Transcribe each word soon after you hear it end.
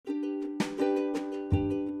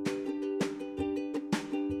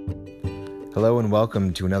Hello and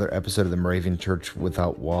welcome to another episode of the Moravian Church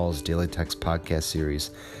Without Walls Daily Text Podcast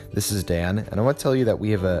Series. This is Dan, and I want to tell you that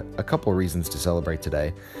we have a couple reasons to celebrate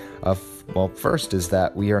today. First is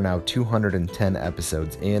that we are now 210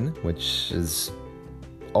 episodes in, which is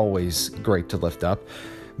always great to lift up.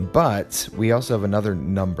 But we also have another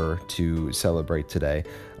number to celebrate today.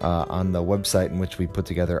 On the website in which we put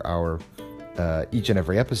together our each and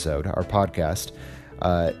every episode, our podcast,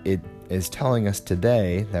 it is telling us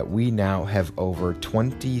today that we now have over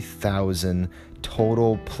 20,000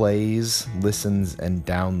 total plays, listens, and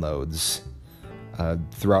downloads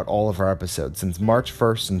throughout all of our episodes. Since March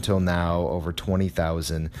 1st until now, over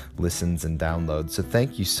 20,000 listens and downloads. So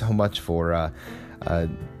thank you so much for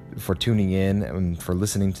tuning in and for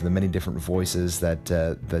listening to the many different voices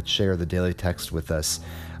that share the daily text with us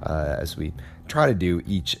as we try to do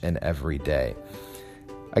each and every day.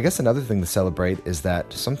 I guess another thing to celebrate is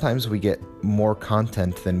that sometimes we get more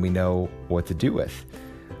content than we know what to do with.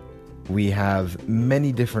 We have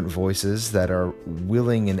many different voices that are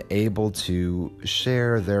willing and able to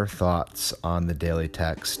share their thoughts on the daily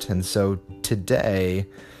text. And so today,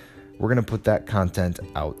 we're going to put that content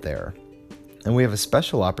out there. And we have a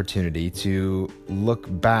special opportunity to look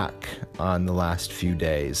back on the last few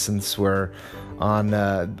days. Since we're on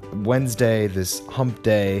Wednesday, this hump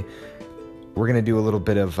day, we're going to do a little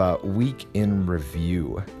bit of week in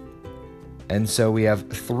review. And so we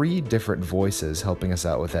have three different voices helping us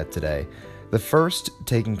out with that today. The first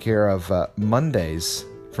taking care of Mondays,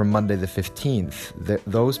 from Monday the 15th,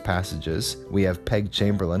 those passages. We have Peg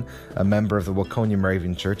Chamberlain, a member of the Waconia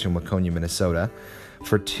Moravian Church in Waconia, Minnesota.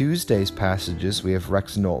 For Tuesday's passages, we have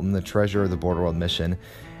Rex Knowlton, the treasurer of the Border World Mission.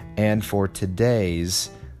 And for today's,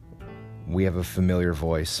 we have a familiar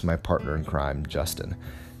voice, my partner in crime, Justin.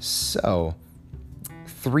 So,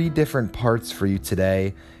 three different parts for you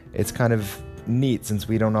today. It's kind of neat since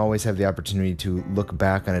we don't always have the opportunity to look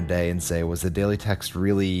back on a day and say, was the daily text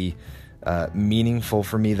really meaningful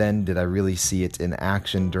for me then? Did I really see it in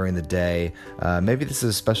action during the day? Maybe this is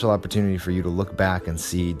a special opportunity for you to look back and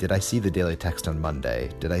see, did I see the daily text on Monday?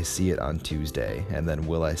 Did I see it on Tuesday? And then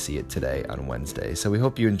will I see it today on Wednesday? So we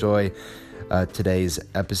hope you enjoy today's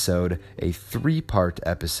episode, a three-part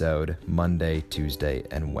episode, Monday, Tuesday,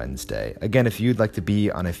 and Wednesday. Again, if you'd like to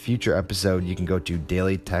be on a future episode, you can go to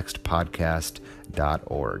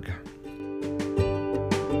dailytextpodcast.org.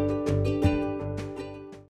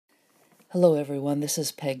 Hello, everyone. This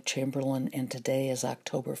is Peg Chamberlain, and today is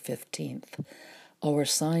October 15th. Our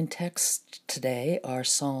assigned texts today are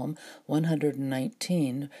Psalm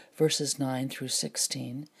 119, verses 9 through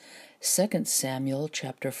 16, 2 Samuel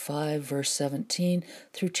chapter 5, verse 17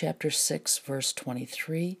 through chapter 6, verse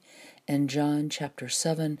 23, and John chapter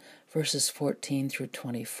 7, verses 14 through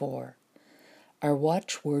 24. Our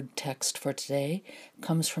watchword text for today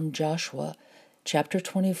comes from Joshua chapter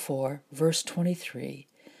 24, verse 23.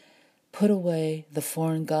 Put away the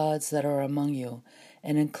foreign gods that are among you,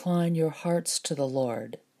 and incline your hearts to the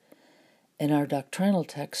Lord. And our doctrinal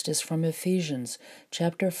text is from Ephesians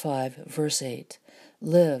chapter 5, verse 8.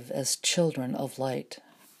 Live as children of light.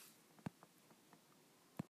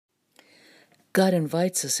 God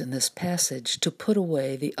invites us in this passage to put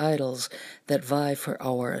away the idols that vie for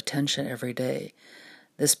our attention every day.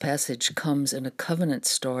 This passage comes in a covenant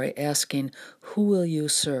story asking, who will you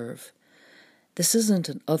serve? This isn't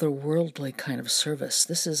an otherworldly kind of service.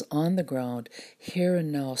 This is on the ground, here and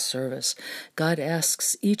now service. God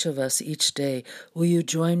asks each of us each day, will you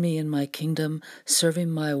join me in my kingdom, serving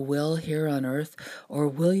my will here on earth, or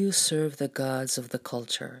will you serve the gods of the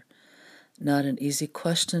culture? Not an easy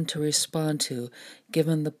question to respond to,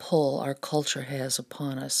 given the pull our culture has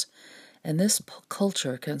upon us. And this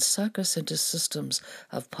culture can suck us into systems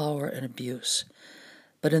of power and abuse.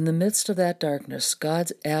 But in the midst of that darkness,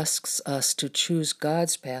 God asks us to choose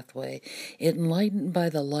God's pathway, enlightened by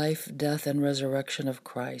the life, death, and resurrection of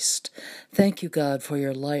Christ. Thank you, God, for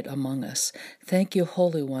your light among us. Thank you,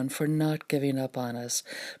 Holy One, for not giving up on us.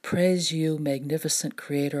 Praise you, magnificent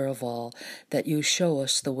Creator of all, that you show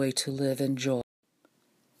us the way to live in joy.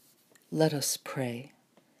 Let us pray.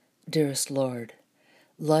 Dearest Lord,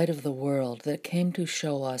 light of the world that came to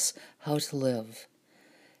show us how to live,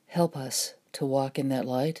 help us to walk in that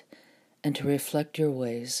light and to reflect your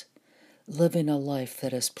ways, living a life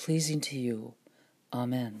that is pleasing to you.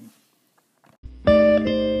 Amen.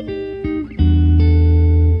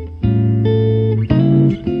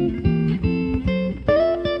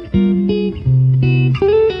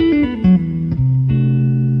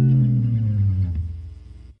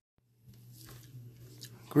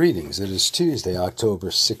 Greetings. It is Tuesday, October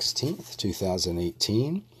 16th,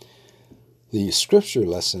 2018. The scripture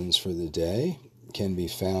lessons for the day can be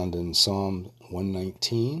found in Psalm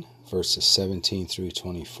 119, verses 17 through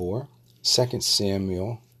 24, 2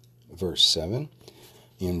 Samuel, verse 7,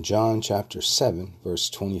 and John chapter 7, verse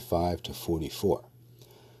 25 to 44.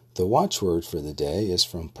 The watchword for the day is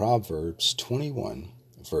from Proverbs 21,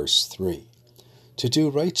 verse 3. To do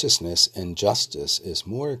righteousness and justice is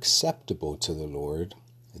more acceptable to the Lord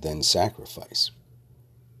than sacrifice.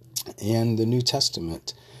 And the New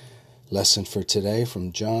Testament lesson for today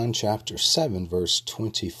from John chapter 7, verse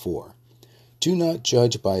 24. Do not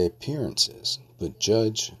judge by appearances, but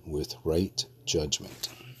judge with right judgment.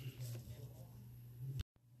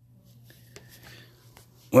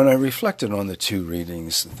 When I reflected on the two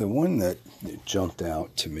readings, the one that jumped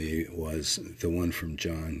out to me was the one from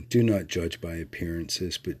John. Do not judge by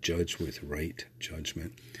appearances, but judge with right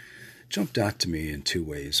judgment. Jumped out to me in two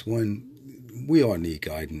ways. One, we all need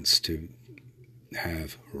guidance to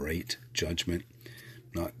have right judgment.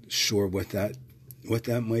 Not sure what that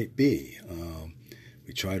might be.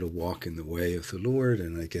 We try to walk in the way of the Lord,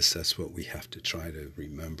 and I guess that's what we have to try to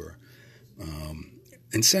remember.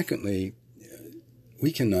 And secondly,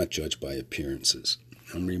 we cannot judge by appearances.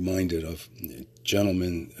 I'm reminded of a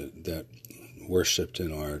gentleman that worshipped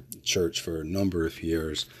in our church for a number of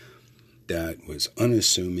years that was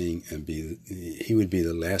unassuming, and he would be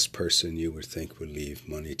the last person you would think would leave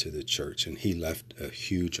money to the church, and he left a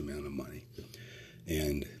huge amount of money.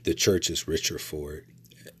 And the church is richer for it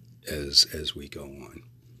as we go on.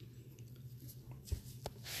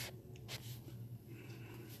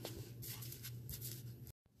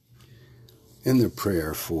 In the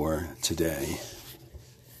prayer for today,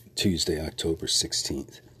 Tuesday, October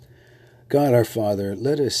 16th, God our Father,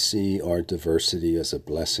 let us see our diversity as a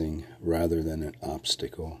blessing rather than an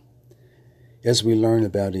obstacle. As we learn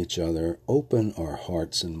about each other, open our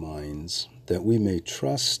hearts and minds that we may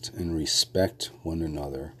trust and respect one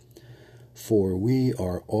another, for we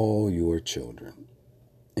are all your children.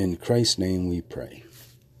 In Christ's name we pray.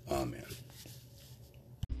 Amen.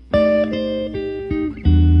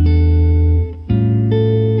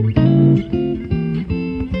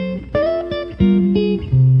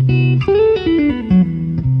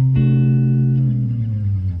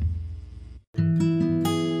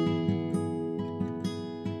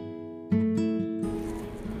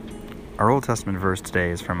 Our Old Testament verse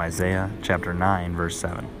today is from Isaiah chapter 9, verse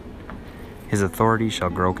 7. His authority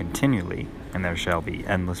shall grow continually, and there shall be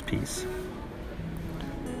endless peace.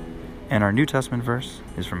 And our New Testament verse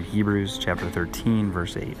is from Hebrews chapter 13,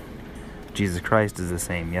 verse 8. Jesus Christ is the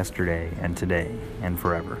same yesterday and today and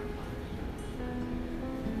forever.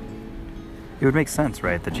 It would make sense,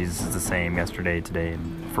 right, that Jesus is the same yesterday, today,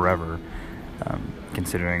 and forever,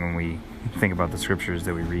 considering when we think about the scriptures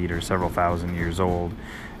that we read are several thousand years old,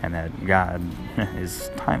 and that God is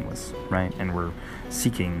timeless, right? And we're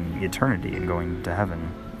seeking eternity and going to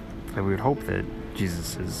heaven. That we would hope that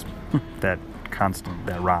Jesus is that constant,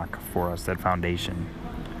 that rock for us, that foundation.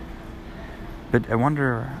 But I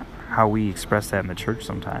wonder how we express that in the church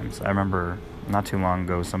sometimes. I remember not too long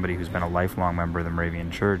ago, somebody who's been a lifelong member of the Moravian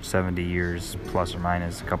Church, 70 years plus or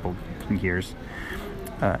minus a couple years,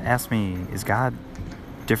 asked me, is God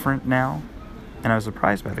different now? And I was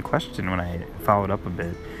surprised by the question when I followed up a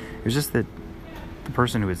bit. It was just that the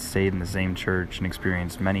person who had stayed in the same church and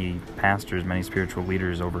experienced many pastors, many spiritual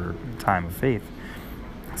leaders over time of faith,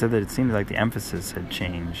 said that it seemed like the emphasis had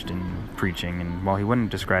changed in preaching, and while he wouldn't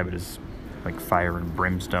describe it as like fire and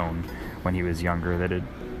brimstone when he was younger, that it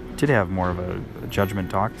did have more of a judgment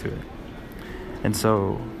talk to it. And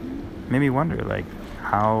so made me wonder, like,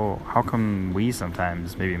 how come we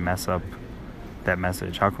sometimes maybe mess up that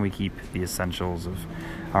message? How can we keep the essentials of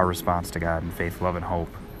our response to God in faith, love, and hope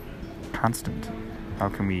constant? How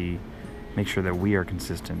can we make sure that we are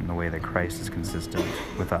consistent in the way that Christ is consistent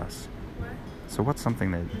with us? So what's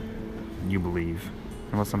something that you believe,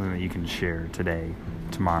 and what's something that you can share today,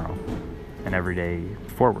 tomorrow, and every day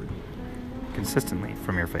forward, consistently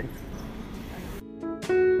from your faith?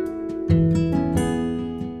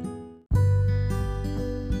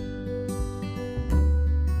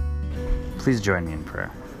 Please join me in prayer.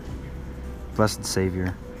 Blessed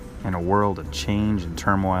Savior, in a world of change and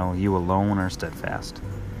turmoil, you alone are steadfast.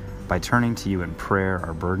 By turning to you in prayer,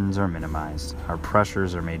 our burdens are minimized, our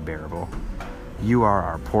pressures are made bearable. You are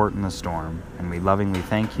our port in the storm, and we lovingly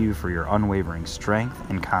thank you for your unwavering strength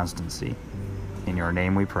and constancy. In your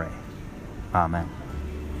name we pray. Amen.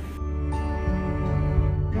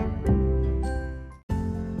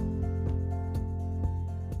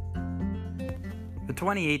 The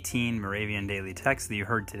 2018 Moravian Daily Text that you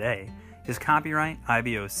heard today is copyright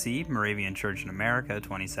IBOC Moravian Church in America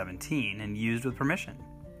 2017 and used with permission.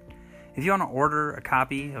 If you want to order a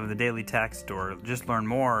copy of the Daily Text or just learn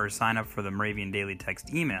more or sign up for the Moravian Daily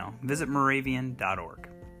Text email, visit moravian.org.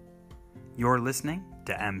 You're listening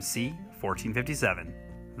to MC 1457,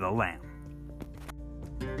 The Lamb.